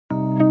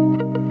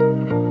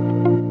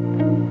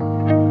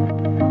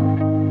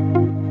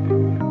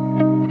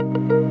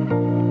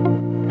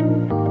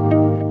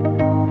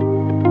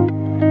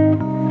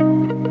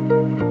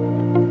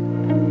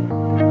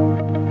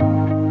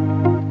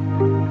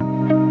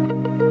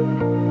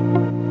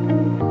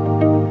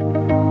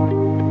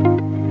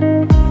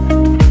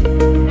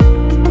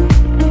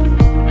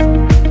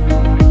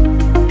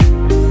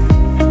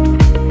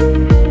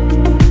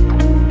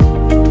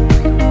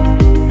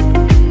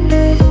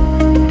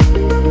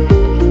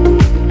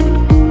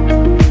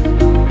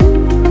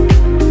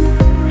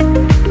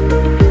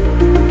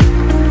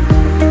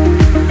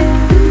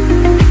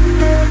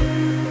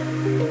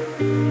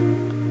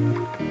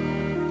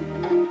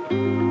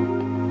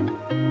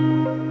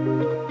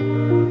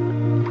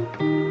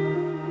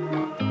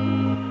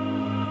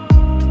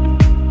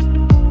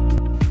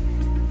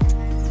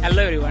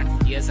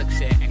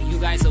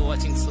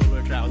watching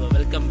SoloTraveller.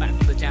 Welcome back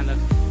to the channel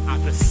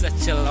after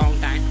such a long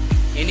time.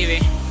 Anyway,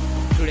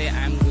 today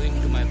I am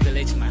going to my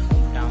village, my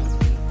hometown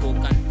in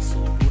Konkan. So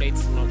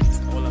today's vlog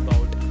is all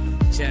about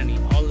journey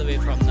all the way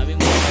from Navi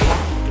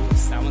to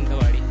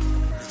Sawantwadi.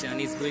 The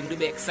journey is going to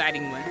be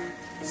exciting one.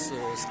 So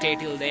stay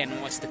till there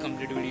and watch the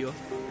complete video.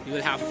 You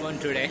will have fun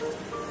today.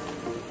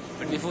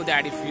 But before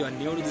that, if you are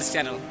new to this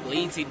channel,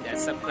 please hit that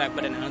subscribe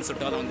button and also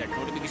turn on that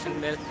notification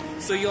bell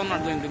so you are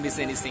not going to miss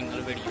any single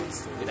video.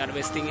 So without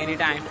wasting any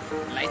time,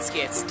 let's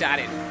get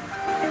started.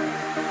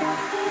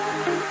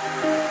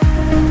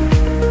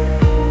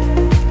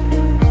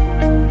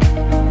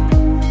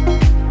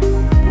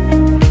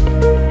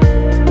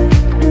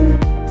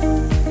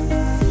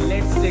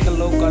 Let's take a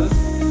local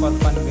for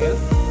Funwell.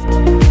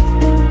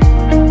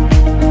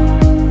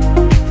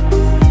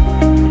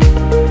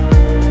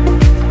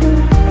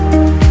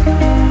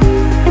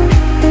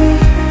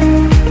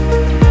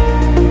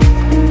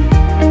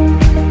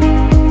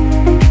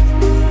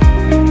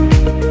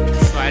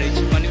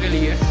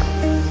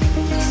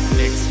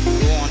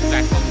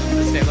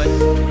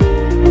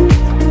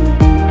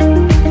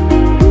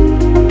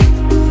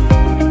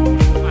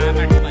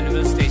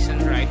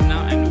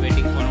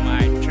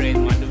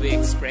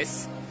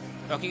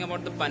 Talking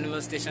about the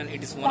Madgaon station,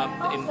 it is one of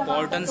the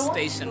important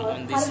stations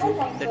on this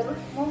route. That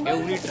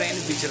every train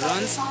which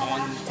runs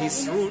on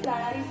this route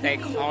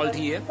take halt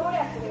here.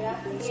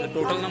 So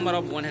total number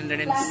of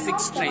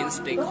 106 trains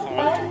take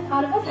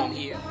halt from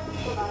here.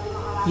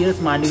 Here's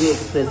Mandovi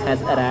Express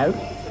has arrived.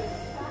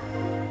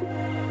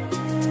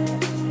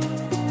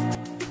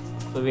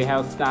 So we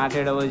have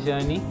started our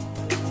journey.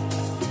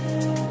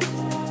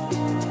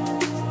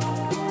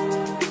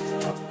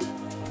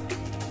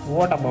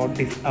 What about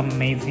this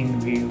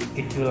amazing view?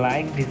 If you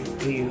like this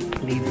view,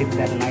 please hit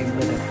that like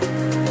button.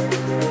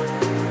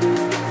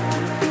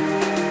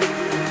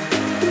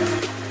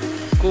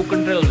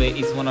 Konkan Railway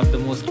is one of the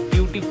most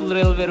beautiful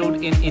railway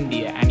route in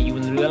India, and you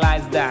will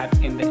realize that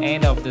in the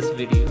end of this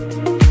video.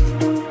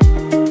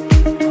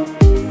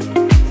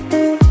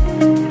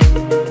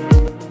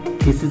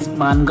 This is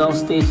Madgaon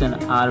station,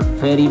 our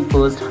very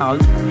first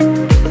halt.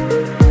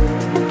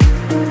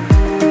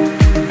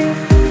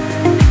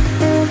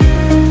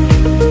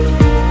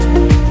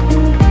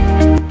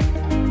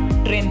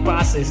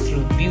 Passes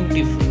through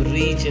beautiful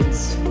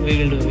regions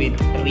filled with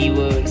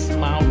rivers,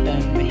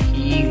 mountain,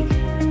 hill,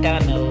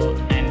 tunnel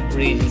and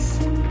bridges.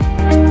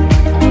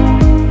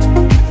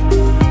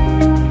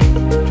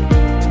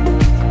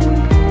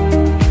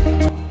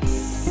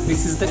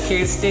 This is the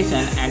Khed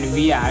station and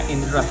we are in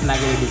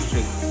Ratnagiri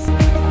district.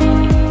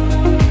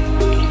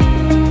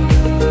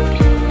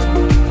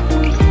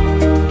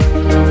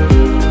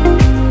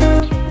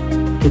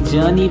 The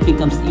journey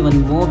becomes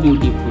even more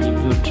beautiful if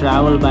you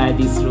travel by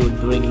this route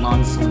during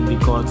monsoon,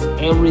 because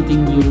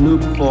everything you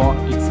look for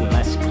is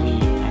lush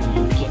green and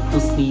you get to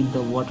see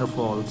the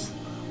waterfalls.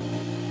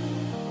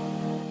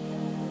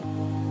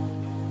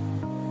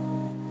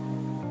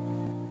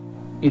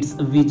 It's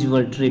a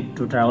visual trip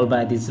to travel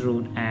by this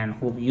route, and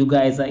hope you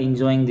guys are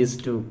enjoying this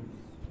too.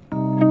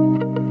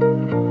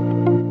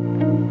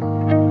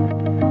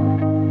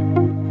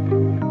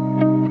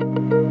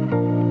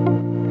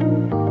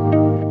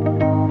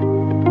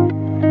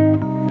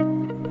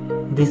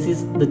 This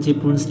is the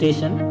Chipun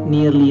station,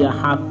 nearly a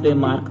halfway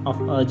mark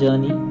of our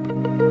journey.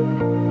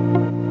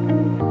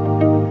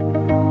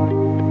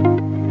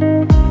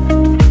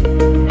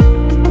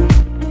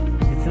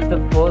 This is the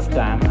first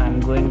time I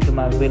am going to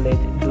my village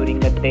during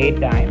the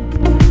daytime.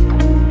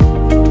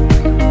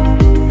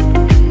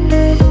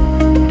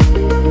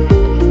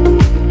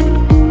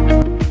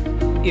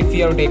 If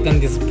you have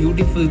taken this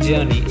beautiful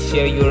journey,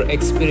 share your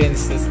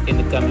experiences in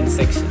the comment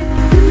section.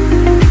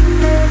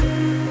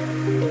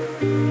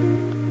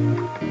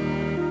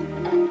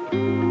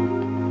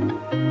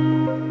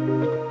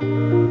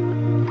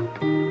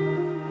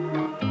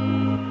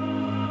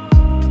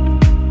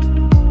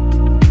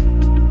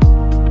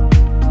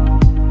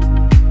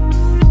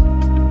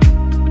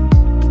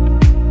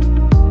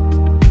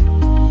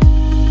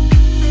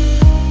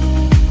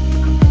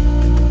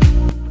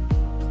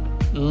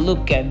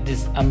 Look at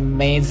this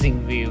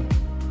amazing view.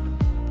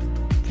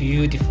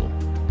 Beautiful.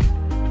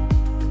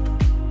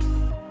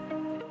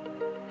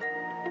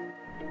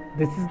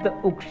 This is the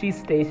Akshay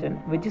station,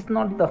 which is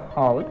not the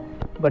halt,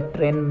 but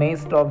train may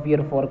stop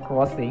here for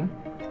crossing,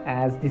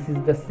 as this is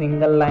the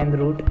single line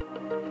route.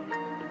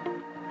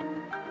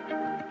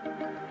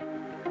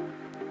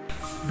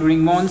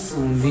 During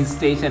monsoon, this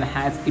station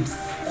has its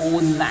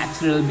own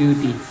natural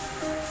beauty,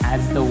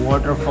 as the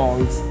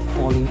waterfalls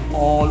falling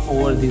all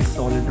over these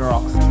solid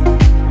rocks.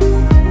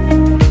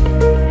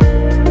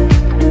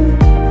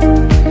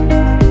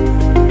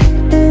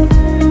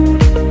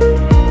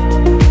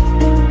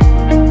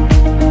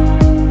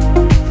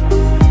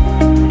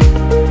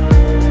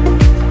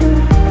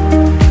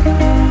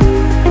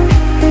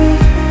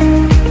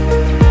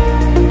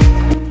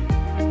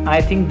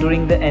 I think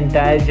during the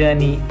entire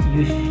journey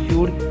you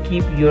should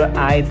keep your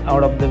eyes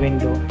out of the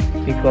window,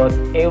 because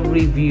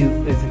every view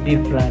is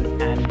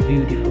different and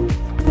beautiful.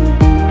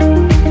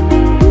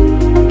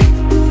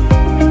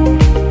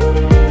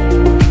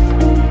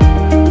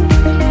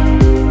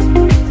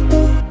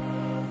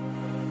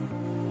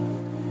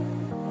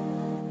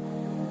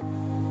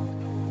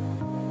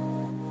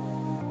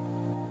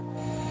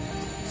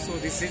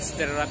 this is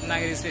the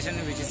Ratnagiri station,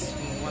 which is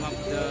one of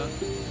the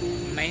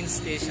main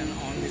station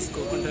on this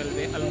Konkan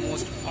Railway.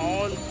 Almost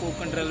all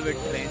Konkan Railway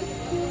train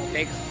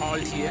take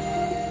halt here.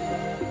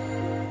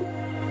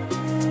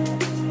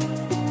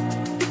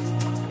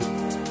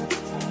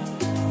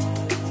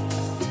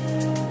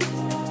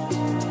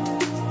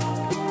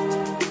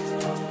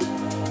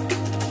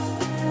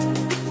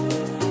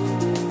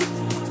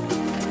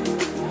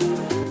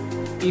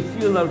 If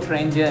you love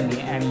train journey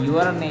and you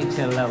are a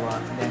nature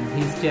lover, then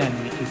this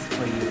journey is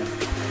for you.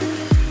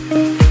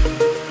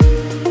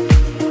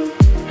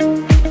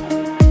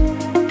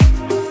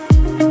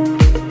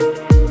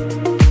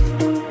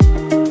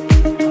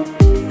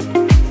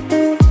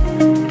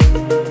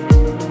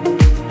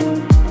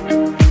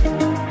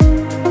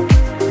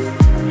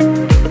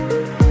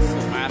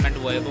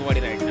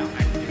 Right now,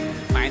 and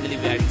finally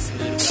we are in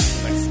Nerul,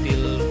 but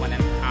still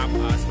 1.5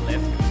 hours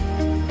left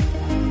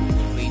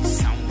to reach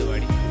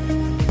Saundawadi.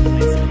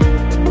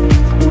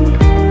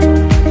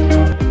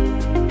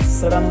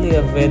 Suddenly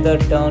the weather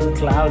turned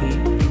cloudy,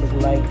 looked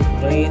like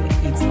rain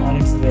is on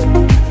its way.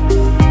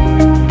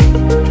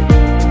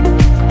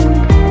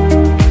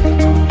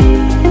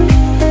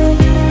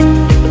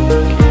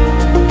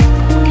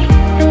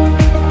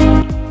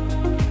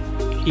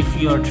 If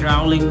you are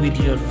traveling with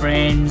your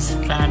friends,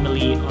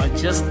 family, or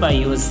just by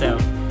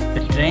yourself,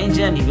 the train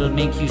journey will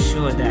make you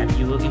sure that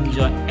you will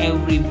enjoy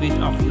every bit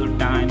of your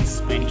time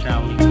spent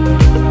traveling.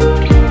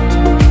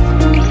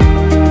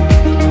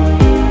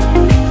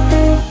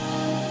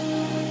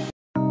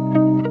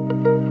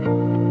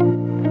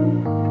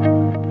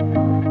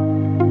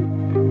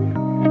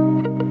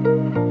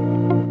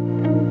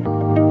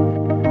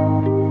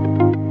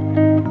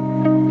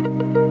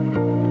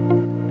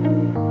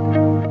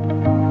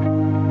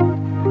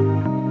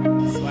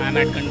 I'm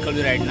at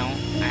Kankavli right now.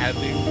 I have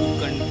been to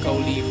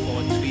Kankavli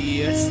for 3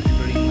 years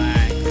during my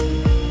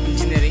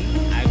engineering.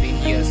 I've been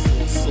here,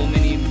 so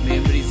many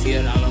memories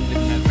here along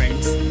with my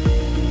friends,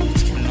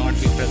 which cannot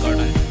be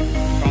forgotten.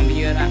 From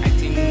here, I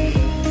think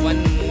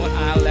one more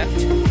hour left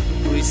to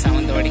reach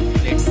Saundawadi.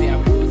 Let's see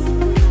how it goes.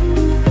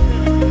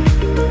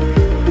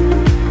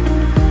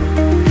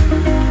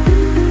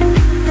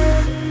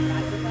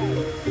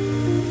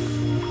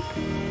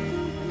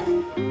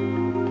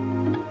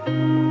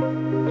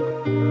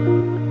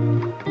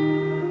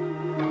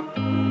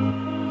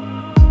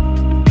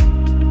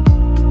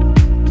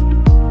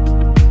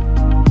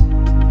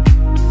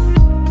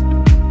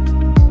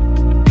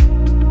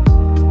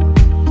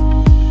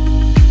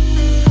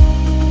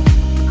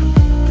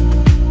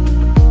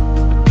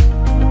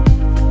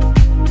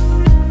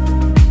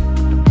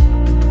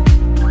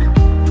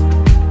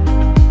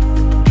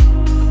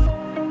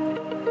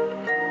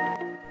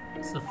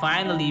 So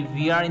finally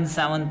we are in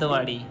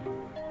Saundawadi,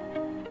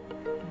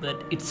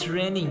 but it's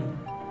raining.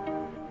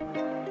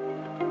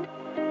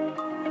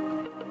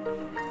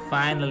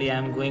 Finally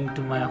I'm going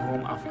to my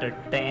home after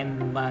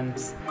 10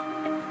 months.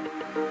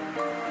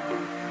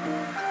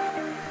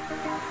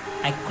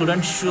 I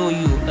couldn't show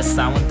you a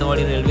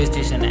Saundawadi railway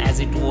station as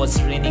it was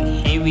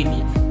raining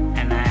heavily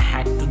and I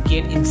had to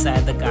get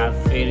inside the car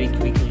very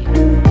quickly.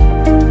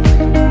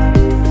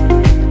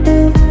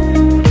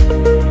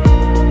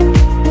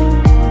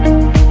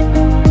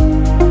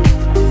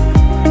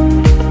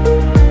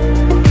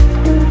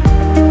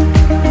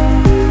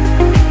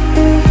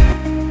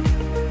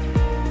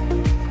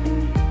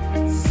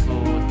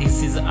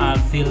 This is our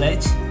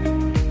village.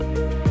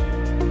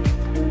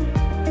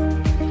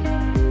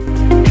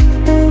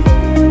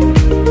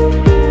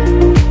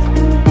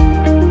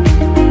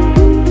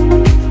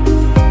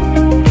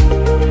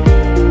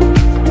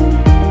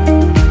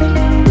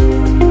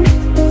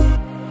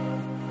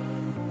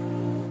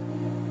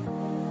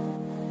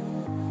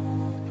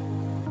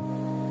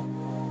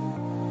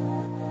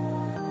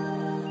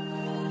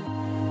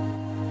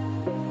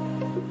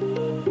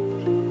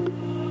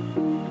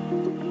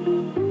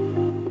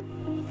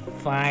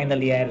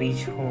 Finally I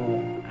reach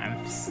home.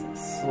 I'm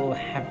so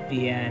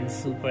happy and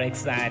super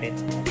excited.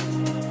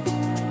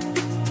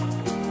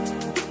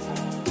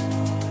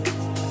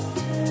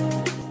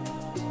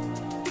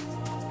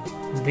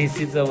 This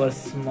is our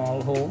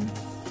small home.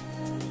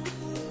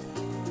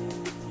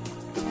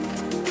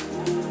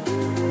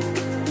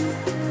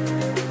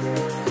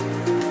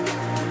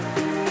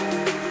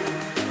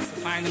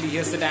 Finally,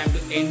 here's the time to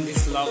end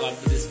this vlog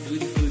after this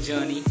beautiful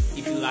journey.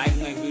 If you like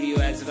my video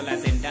as well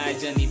as the entire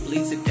journey,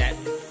 please hit that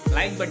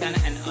like button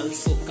and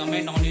also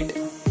comment on it.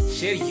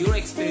 Share your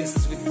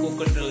experiences with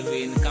Konkan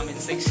Railway in the comment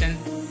section.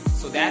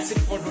 So that's it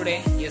for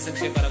today. Yes,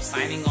 Akshay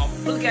signing off.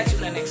 We'll catch you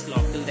in the next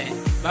vlog. Till then,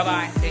 bye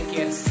bye, take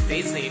care,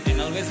 stay safe, and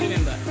always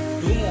remember,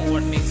 do more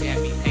what makes you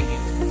happy.